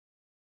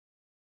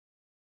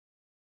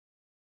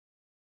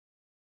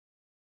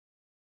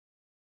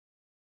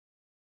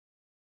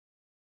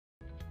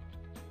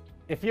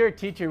If you're a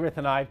teacher with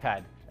an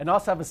iPad and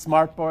also have a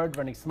smartboard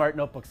running Smart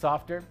Notebook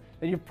software,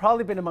 then you've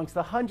probably been amongst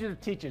the hundreds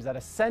of teachers that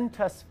have sent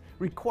us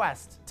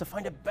requests to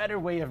find a better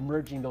way of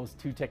merging those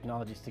two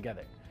technologies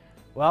together.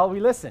 Well,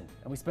 we listened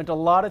and we spent a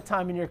lot of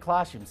time in your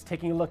classrooms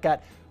taking a look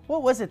at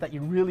what was it that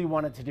you really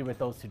wanted to do with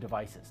those two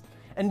devices.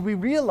 And we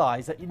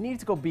realized that you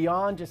needed to go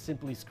beyond just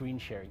simply screen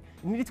sharing.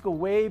 You needed to go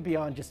way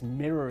beyond just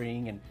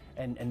mirroring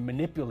and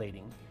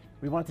manipulating.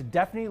 We wanted to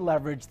definitely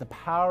leverage the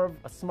power of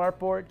a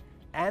smartboard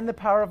and the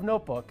power of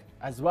Notebook,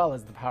 as well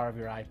as the power of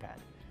your iPad.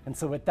 And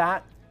so with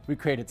that, we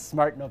created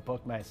Smart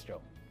Notebook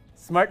Maestro.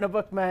 Smart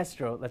Notebook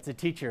Maestro lets a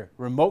teacher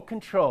remote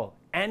control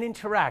and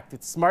interact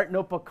with Smart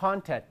Notebook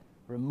content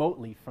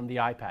remotely from the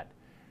iPad.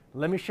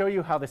 Let me show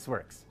you how this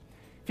works.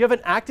 If you have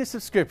an active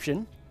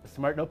subscription, the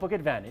Smart Notebook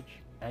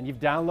Advantage, and you've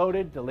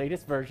downloaded the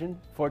latest version,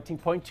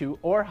 14.2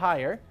 or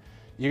higher,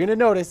 you're going to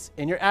notice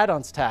in your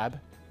add-ons tab,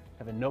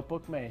 have a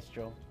Notebook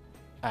Maestro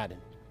add-in.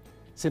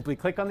 Simply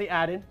click on the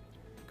add-in,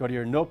 go to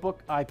your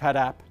Notebook iPad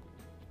app,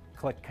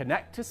 click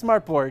Connect to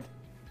Smartboard,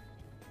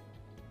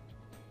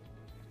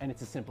 and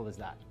it's as simple as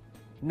that.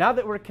 Now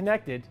that we're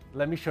connected,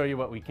 let me show you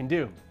what we can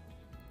do.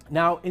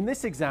 Now, in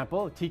this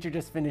example, a teacher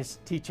just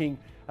finished teaching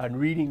and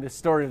reading the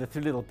story of the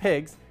Three Little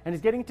Pigs and is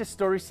getting into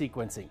story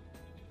sequencing.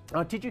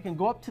 Now, a teacher can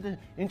go up to the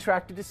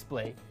interactive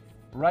display,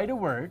 write a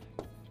word,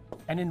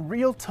 and in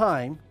real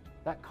time,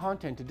 that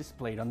content is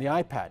displayed on the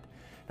iPad.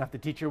 Now, if the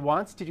teacher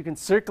wants, the teacher can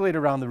circulate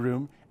around the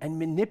room and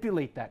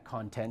manipulate that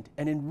content,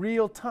 and in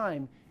real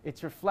time,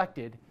 it's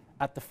reflected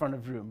at the front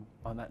of room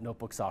on that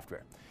notebook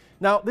software.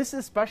 Now, this is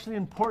especially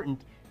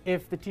important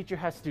if the teacher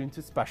has students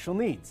with special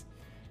needs.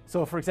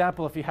 So, for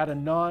example, if you had a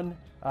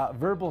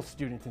non-verbal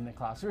student in the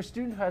class or a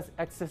student who has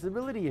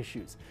accessibility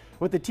issues,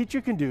 what the teacher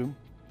can do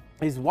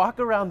is walk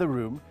around the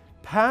room,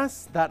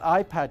 pass that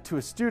iPad to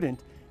a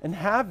student, and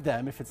have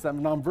them, if it's a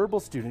non-verbal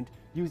student,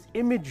 use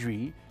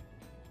imagery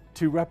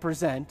to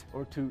represent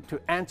or to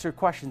answer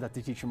questions that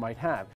the teacher might have.